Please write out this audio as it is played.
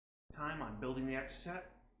on building the X set.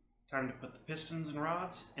 Time to put the pistons and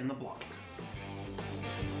rods in the block.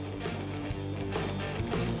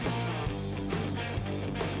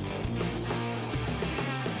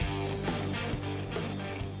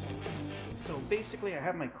 So basically I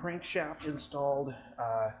have my crankshaft installed,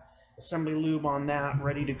 assembly lube on that,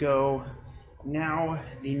 ready to go. Now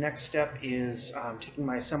the next step is taking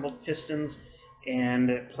my assembled pistons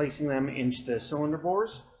and placing them into the cylinder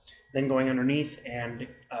bores, then going underneath and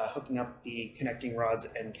hooking up the connecting rods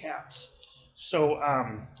and caps. So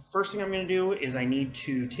first thing I'm going to do is I need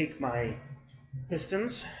to take my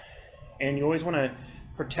pistons, and you always want to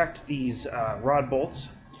protect these rod bolts,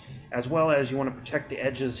 as well as you want to protect the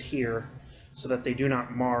edges here so that they do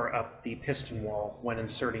not mar up the piston wall when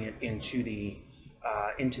inserting it into the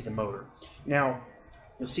motor. Now,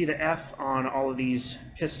 you'll see the F on all of these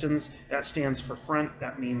pistons. That stands for front.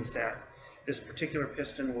 That means that this particular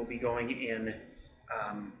piston will be going in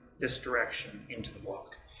this direction into the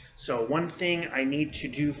block. So one thing I need to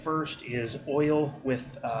do first is oil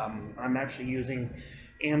with, I'm actually using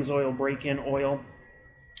AMSOIL break-in oil,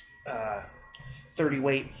 30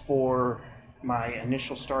 weight for my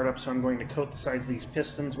initial startup. So I'm going to coat the sides of these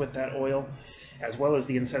pistons with that oil, as well as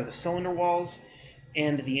the inside of the cylinder walls,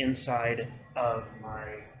 and the inside of my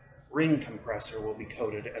ring compressor will be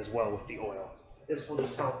coated as well with the oil. This will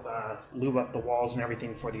just help lube up the walls and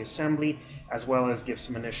everything for the assembly, as well as give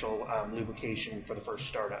some initial lubrication for the first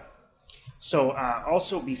startup. So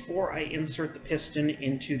also, before I insert the piston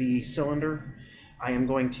into the cylinder, I am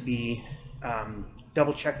going to be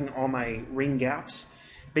double checking all my ring gaps.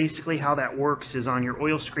 Basically how that works is on your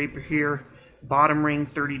oil scraper here, bottom ring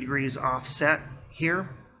 30 degrees offset here,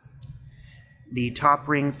 the top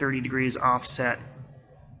ring 30 degrees offset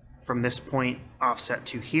from this point offset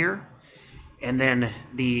to here, and then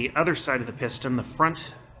the other side of the piston, the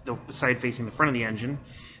side facing the front of the engine,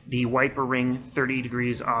 the wiper ring 30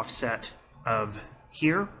 degrees offset of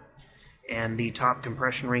here, and the top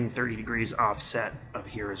compression ring 30 degrees offset of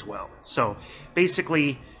here as well. So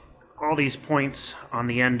basically all these points on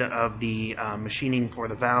the end of the machining for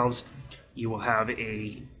the valves, you will have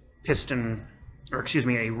a piston, or excuse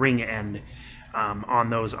me, a ring end on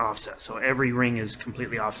those offsets. So every ring is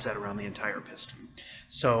completely offset around the entire piston.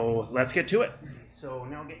 So let's get to it. So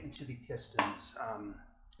now getting to the pistons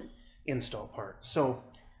install part. So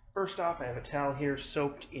first off, I have a towel here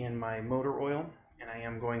soaked in my motor oil, and I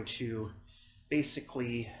am going to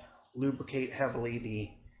basically lubricate heavily the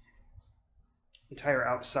entire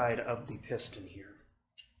outside of the piston here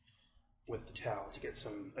with the towel to get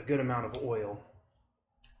a good amount of oil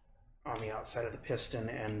on the outside of the piston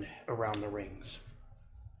and around the rings.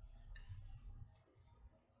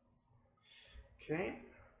 Okay,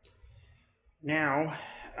 now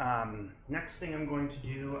next thing I'm going to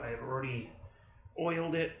do, I've already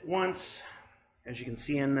oiled it once, as you can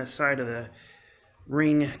see in the side of the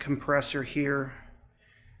ring compressor here.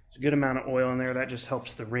 There's a good amount of oil in there. That just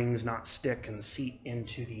helps the rings not stick and seat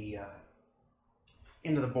into the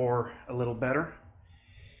bore a little better.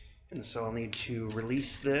 And so I'll need to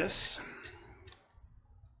release this.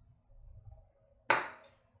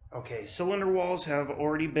 Okay, cylinder walls have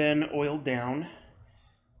already been oiled down.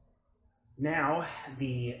 Now,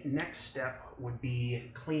 the next step would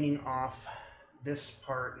be cleaning off this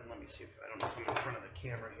part. And let me see if I don't know if I'm in front of the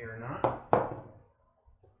camera here or not.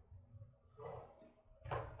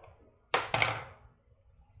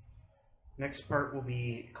 Next part will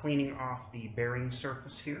be cleaning off the bearing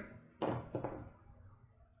surface here.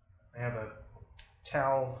 I have a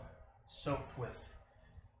towel soaked with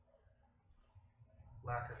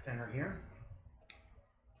lacquer thinner here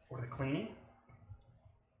for the cleaning.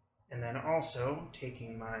 And then also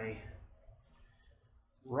taking my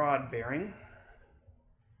rod bearing,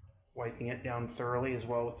 wiping it down thoroughly as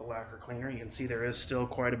well with the lacquer cleaner. You can see there is still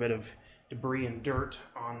quite a bit of debris and dirt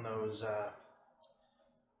on those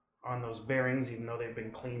bearings, even though they've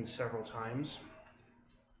been cleaned several times.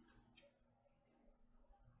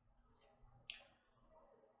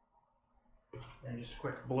 And just a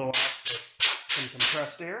quick blow off with some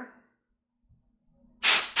compressed air.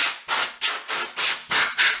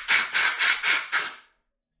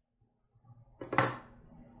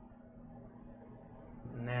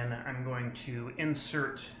 And then I'm going to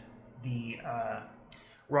insert the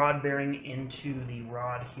rod bearing into the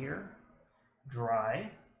rod here, dry.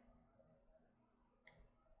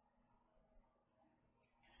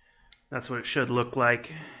 That's what it should look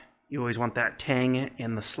like. You always want that tang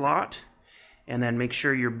in the slot. And then make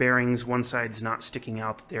sure your bearings, one side's not sticking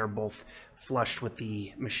out, that they're both flush with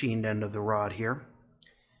the machined end of the rod here.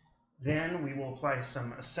 Then we will apply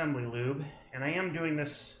some assembly lube. And I am doing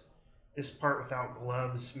this this part without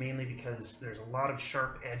gloves, mainly because there's a lot of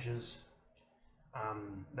sharp edges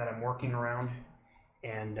that I'm working around,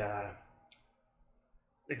 and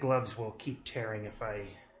the gloves will keep tearing if I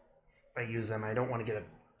use them. I don't want to get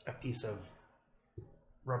a piece of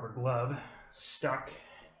rubber glove stuck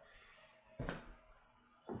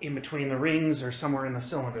in between the rings or somewhere in the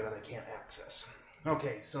cylinder that I can't access.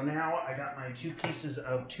 Okay, so now I got my 2 pieces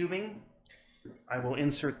of tubing. I will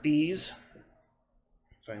insert these,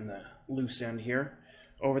 find the loose end here,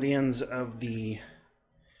 over the ends of the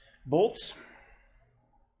bolts.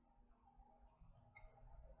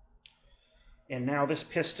 And now this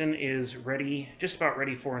piston is ready, just about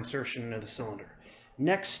ready for insertion into the cylinder.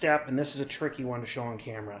 Next step, and this is a tricky one to show on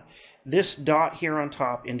camera, this dot here on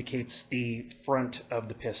top indicates the front of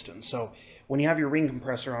the piston. So when you have your ring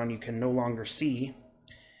compressor on, you can no longer see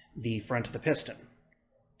the front of the piston.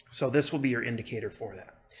 So this will be your indicator for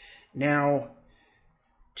that. Now,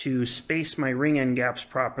 to space my ring end gaps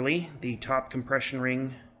properly, the top compression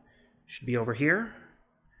ring should be over here.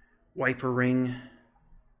 Wiper ring,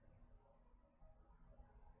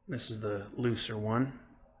 this is the looser one,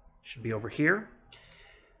 should be over here.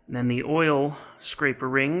 And then the oil scraper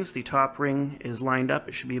rings, the top ring is lined up,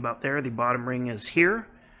 it should be about there. The bottom ring is here,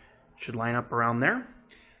 it should line up around there.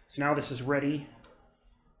 So now this is ready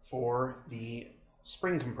for the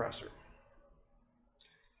spring compressor.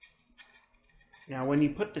 Now when you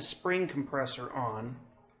put the spring compressor on,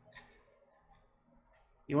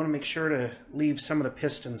 you want to make sure to leave some of the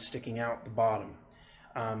pistons sticking out the bottom.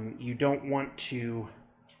 You don't want to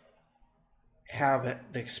have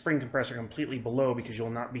the spring compressor completely below, because you'll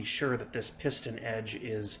not be sure that this piston edge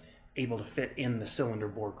is able to fit in the cylinder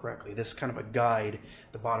bore correctly. This is kind of a guide,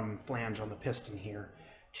 the bottom flange on the piston here,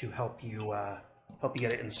 to help you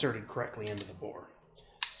get it inserted correctly into the bore.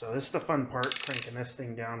 So this is the fun part, cranking this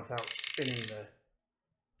thing down without spinning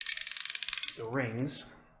the rings.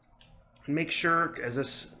 And make sure, as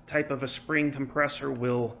this type of a spring compressor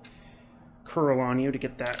will curl on you, to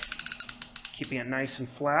get that, keeping it nice and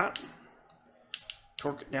flat.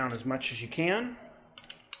 Torque it down as much as you can.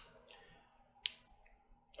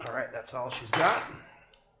 All right, that's all she's got.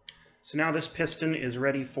 So now this piston is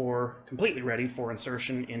ready completely ready for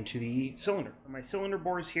insertion into the cylinder. My cylinder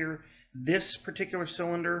bores here, this particular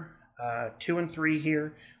cylinder, 2 and 3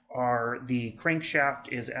 here, are the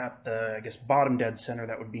crankshaft is at the, I guess, bottom dead center.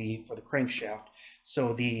 That would be for the crankshaft.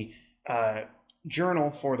 So the journal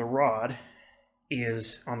for the rod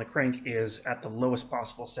is on the crank is at the lowest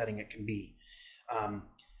possible setting it can be.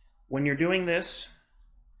 When you're doing this,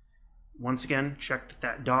 once again, check that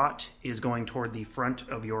that dot is going toward the front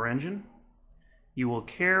of your engine. You will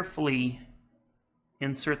carefully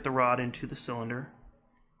insert the rod into the cylinder,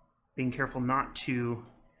 being careful not to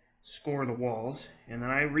score the walls. And then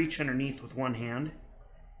I reach underneath with one hand,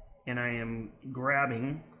 and I am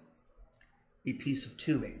grabbing a piece of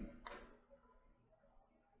tubing.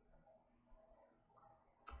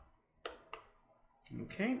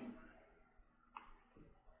 Okay.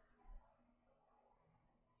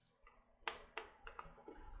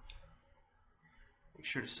 Make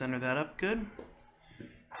sure to center that up good.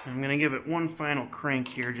 I'm going to give it one final crank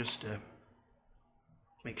here just to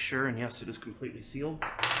make sure, and yes, it is completely sealed.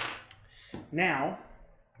 Now,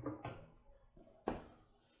 let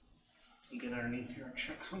me get underneath here and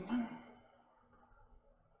check something.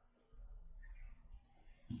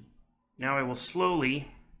 Now I will slowly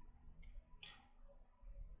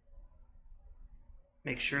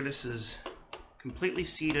make sure this is completely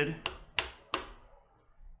seated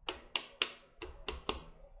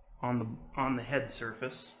on the head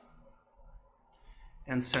surface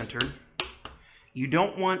and centered. You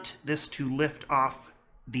don't want this to lift off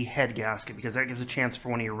the head gasket, because that gives a chance for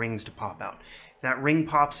one of your rings to pop out. If that ring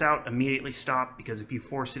pops out, immediately stop, because if you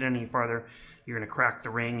force it any farther, you're going to crack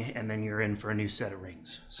the ring, and then you're in for a new set of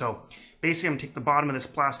rings. So basically, I'm going to take the bottom of this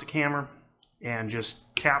plastic hammer and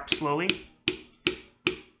just tap slowly.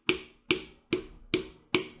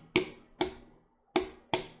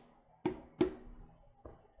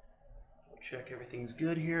 Check everything's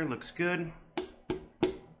good here, looks good.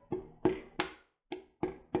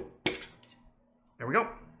 There we go.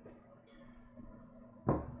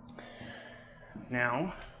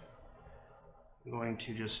 Now, I'm going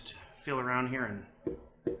to just feel around here and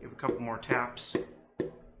give a couple more taps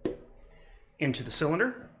into the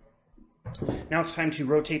cylinder. Now it's time to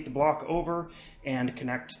rotate the block over and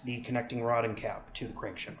connect the connecting rod and cap to the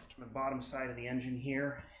crankshaft. The bottom side of the engine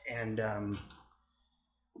here, and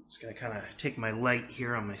just going to kind of take my light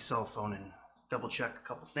here on my cell phone and double check a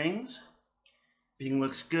couple things. Everything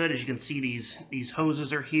looks good. As you can see, these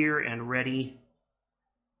hoses are here and ready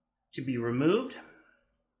to be removed.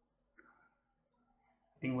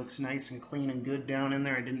 Thing looks nice and clean and good down in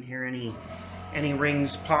there. I didn't hear any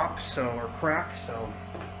rings pop or crack, so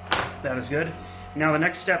that is good. Now the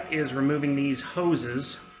next step is removing these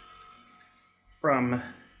hoses from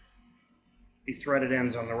the threaded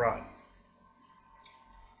ends on the rod.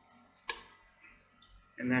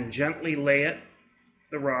 And then gently lay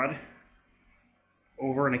the rod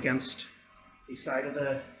over and against the side of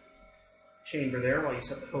the chamber there while you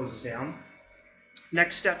set the hoses down.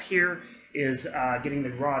 Next step here is getting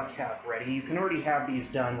the rod cap ready. You can already have these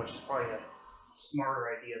done, which is probably a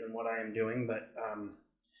smarter idea than what I am doing, but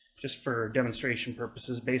just for demonstration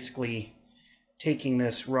purposes, basically taking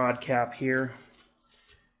this rod cap here,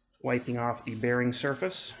 wiping off the bearing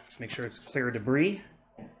surface, make sure it's clear of debris,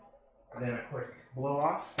 and then a quick blow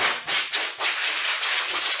off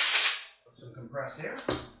with some compressed air.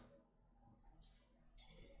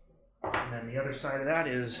 And then the other side of that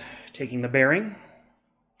is taking the bearing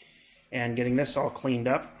and getting this all cleaned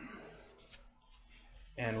up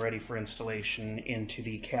and ready for installation into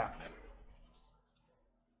the cap.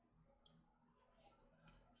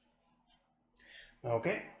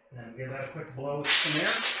 Okay, and then give that a quick blow with some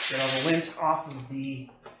air. Get all the lint off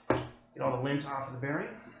of the bearing,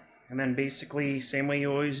 and then basically same way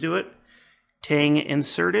you always do it. Tang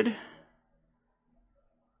inserted,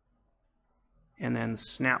 and then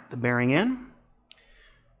snap the bearing in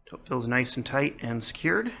until it feels nice and tight and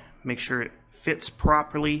secured. Make sure it fits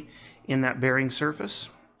properly in that bearing surface.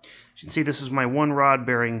 You can see this is my one rod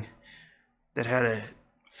bearing that had a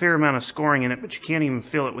fair amount of scoring in it, but you can't even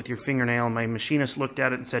feel it with your fingernail. My machinist looked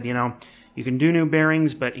at it and said, you know, you can do new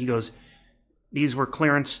bearings, but he goes, these were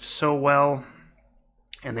clearanced so well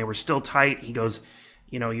and they were still tight. He goes,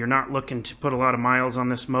 you know, you're not looking to put a lot of miles on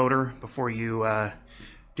this motor before you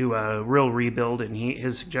do a real rebuild, and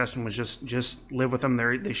his suggestion was just live with them.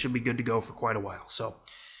 They should be good to go for quite a while. So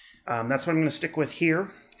that's what I'm going to stick with here.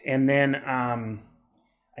 And then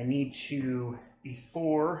I need to,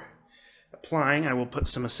 before applying, I will put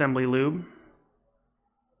some assembly lube.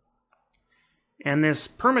 And this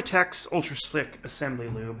Permatex Ultra Slick assembly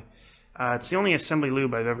lube, it's the only assembly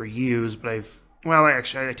lube I've ever used, but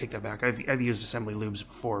actually I take that back. I've used assembly lubes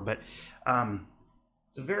before, but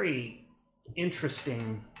it's a very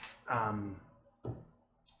interesting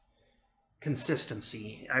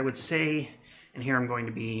consistency, I would say. And here I'm going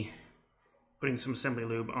to be putting some assembly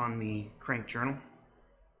lube on the crank journal.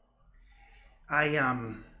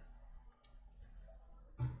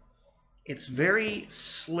 It's very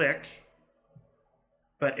slick,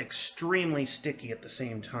 but extremely sticky at the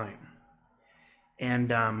same time.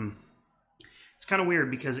 And it's kind of weird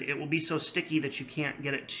because it will be so sticky that you can't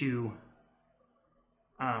get it to...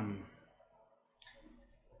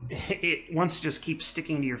 it wants to just keep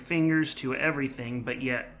sticking to your fingers, to everything, but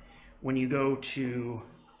yet when you're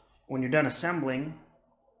done assembling,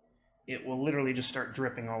 it will literally just start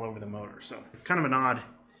dripping all over the motor. So kind of an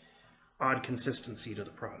odd consistency to the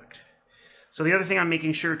product. So the other thing I'm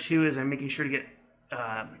making sure too is I'm making sure to get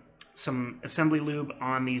some assembly lube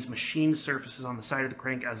on these machined surfaces on the side of the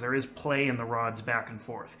crank, as there is play in the rods back and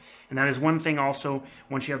forth. And that is one thing also,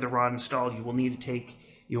 once you have the rod installed, you will need to take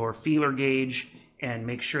your feeler gauge and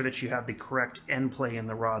make sure that you have the correct end play in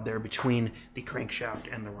the rod there between the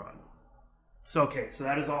crankshaft and the rod. So okay, so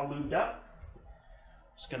that is all lubed up.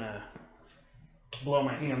 Just gonna blow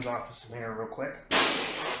my hands off with some air real quick.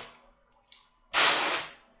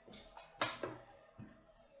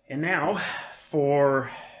 And now for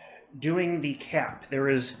doing the cap, there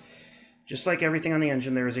is, just like everything on the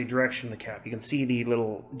engine, there is a direction to the cap. You can see the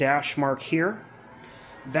little dash mark here.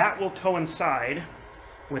 That will coincide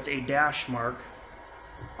with a dash mark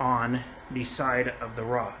on the side of the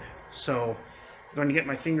rod. So I'm going to get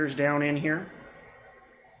my fingers down in here,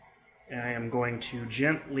 and I am going to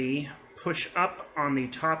gently push up on the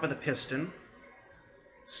top of the piston,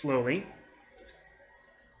 slowly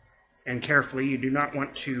and carefully. You do not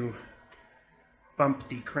want to bump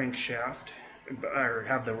the crankshaft, or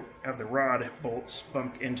have the rod bolts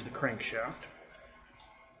bump into the crankshaft.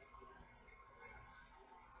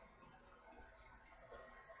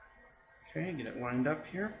 Okay, get it lined up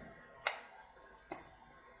here.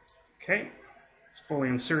 Okay, it's fully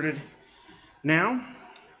inserted. Now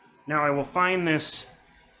I will find this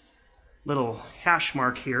little hash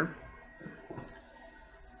mark here,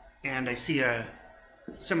 and I see a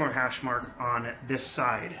similar hash mark on this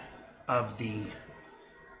side of the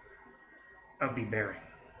bearing.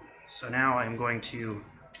 So now I'm going to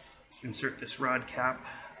insert this rod cap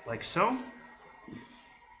like so.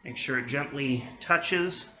 Make sure it gently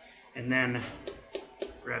touches, and then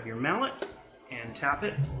grab your mallet and tap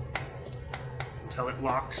it until it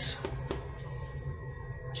locks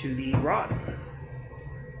to the rod.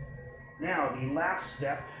 Now, the last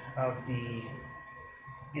step of the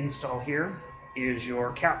install here is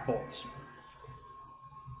your cap bolts.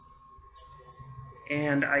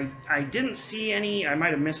 And I didn't see any, I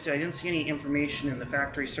might have missed it, I didn't see any information in the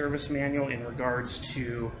factory service manual in regards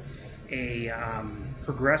to a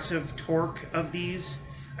progressive torque of these.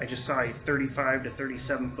 I just saw a 35 to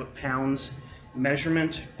 37 foot-pounds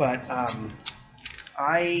measurement, but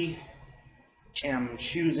I am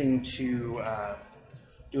choosing to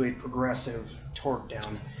do a progressive torque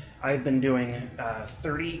down. I've been doing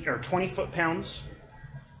 30 or 20 foot-pounds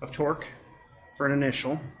of torque for an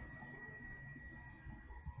initial.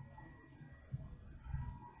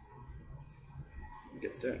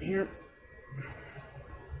 Get that here.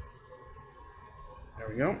 There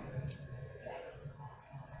we go.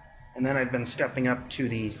 And then I've been stepping up to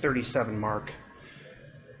the 37 mark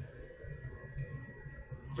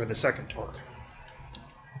for the second torque.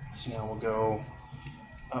 So now we'll go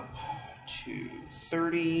up to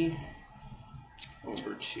 30,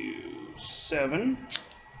 over to 7,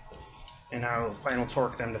 and now I'll final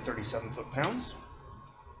torque them to 37 foot-pounds.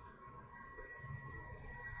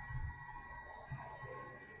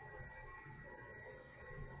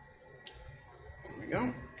 There we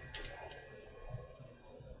go.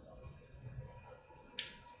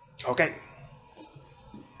 Okay.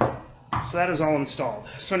 So that is all installed.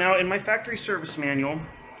 So now in my factory service manual,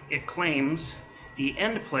 it claims the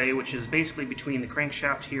end play, which is basically between the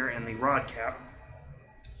crankshaft here and the rod cap,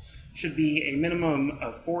 should be a minimum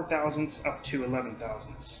of 4 thousandths up to 11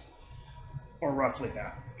 thousandths, or roughly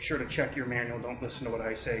that. Be sure to check your manual, don't listen to what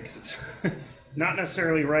I say, because it's not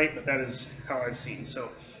necessarily right, but that is how I've seen. So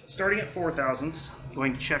starting at 4 thousandths, I'm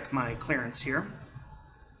going to check my clearance here,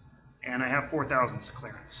 and I have 4 thousandths of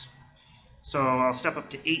clearance. So I'll step up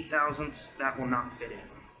to 8 thousandths, that will not fit in.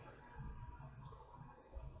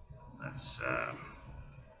 That's,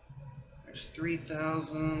 there's 3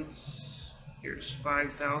 thousandths, here's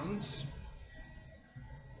 5 thousandths.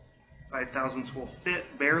 5 thousandths will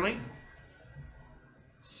fit barely.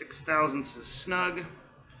 6 thousandths is snug,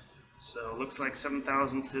 so it looks like 7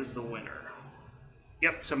 thousandths is the winner.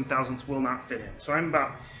 Yep, 7 thousandths will not fit in. So I'm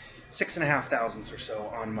about 6.5 thousandths or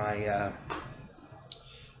so on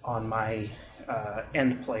my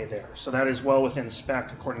end play there. So that is well within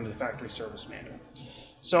spec according to the factory service manual.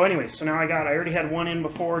 So anyway, so now I already had one in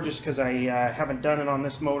before just because I haven't done it on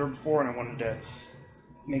this motor before and I wanted to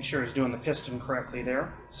make sure I was doing the piston correctly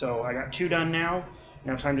there. So I got 2 done now.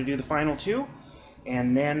 Now time to do the final 2.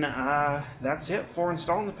 And then that's it for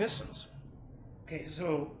installing the pistons. Okay,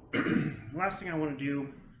 so last thing I want to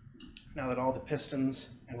do now that all the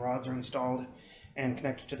pistons and rods are installed and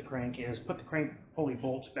connected to the crank is put the crank pulley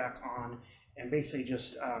bolts back on and basically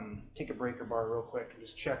just take a breaker bar real quick and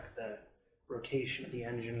just check the rotation of the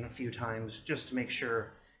engine a few times just to make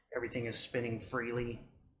sure everything is spinning freely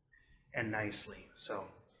and nicely. So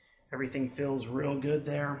everything feels real good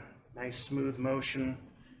there, nice smooth motion,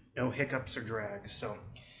 no hiccups or drags. So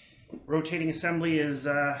rotating assembly is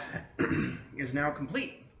now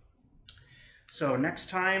complete. So next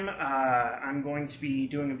time I'm going to be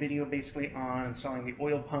doing a video basically on installing the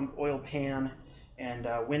oil pump, oil pan, and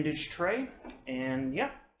windage tray. And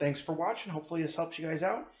yeah, thanks for watching. Hopefully this helps you guys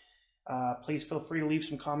out. Please feel free to leave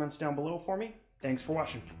some comments down below for me. Thanks for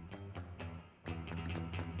watching.